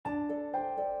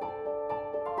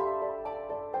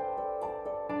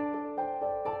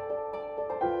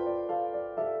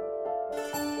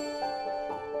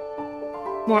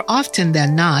More often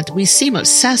than not, we seem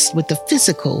obsessed with the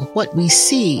physical, what we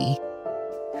see.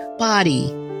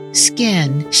 Body,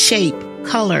 skin, shape,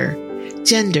 color,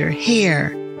 gender,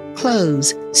 hair,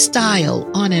 clothes, style,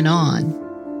 on and on.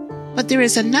 But there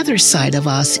is another side of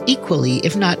us equally,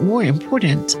 if not more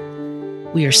important.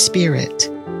 We are spirit.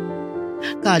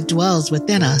 God dwells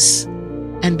within us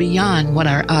and beyond what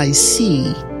our eyes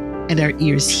see and our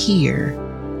ears hear.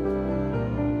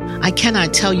 I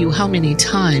cannot tell you how many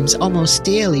times, almost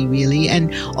daily really,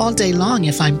 and all day long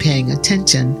if I'm paying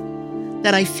attention,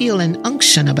 that I feel an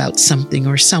unction about something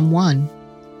or someone,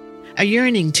 a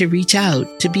yearning to reach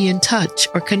out, to be in touch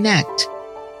or connect,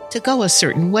 to go a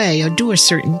certain way or do a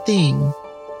certain thing.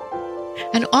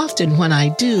 And often when I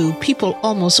do, people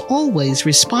almost always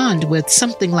respond with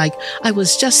something like, "I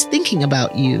was just thinking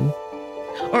about you,"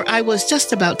 or "I was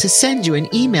just about to send you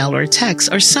an email or text,"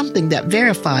 or something that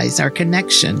verifies our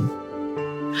connection.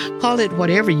 Call it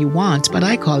whatever you want, but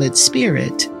I call it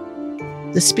spirit.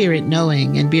 The spirit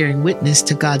knowing and bearing witness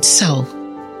to God's self,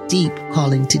 deep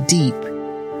calling to deep,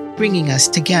 bringing us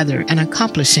together and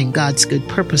accomplishing God's good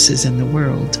purposes in the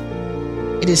world.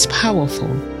 It is powerful,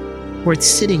 worth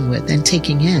sitting with and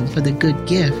taking in for the good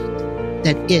gift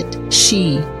that it,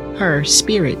 she, her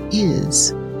spirit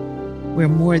is. We're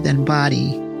more than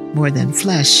body, more than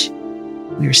flesh.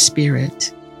 We're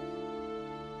spirit.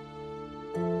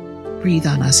 Breathe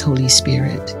on us, Holy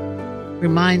Spirit.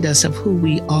 Remind us of who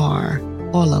we are,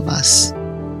 all of us.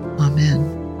 Amen.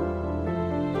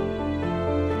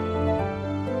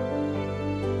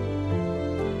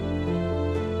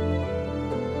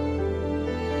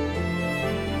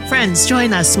 Friends,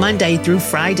 join us Monday through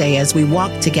Friday as we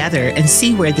walk together and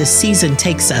see where this season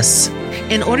takes us.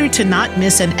 In order to not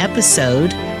miss an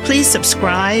episode, please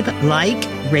subscribe, like,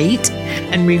 rate,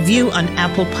 and review on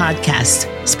Apple Podcasts,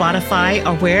 Spotify,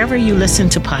 or wherever you listen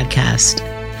to podcasts.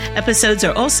 Episodes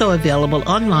are also available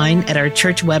online at our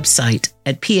church website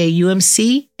at paumcnyc.org.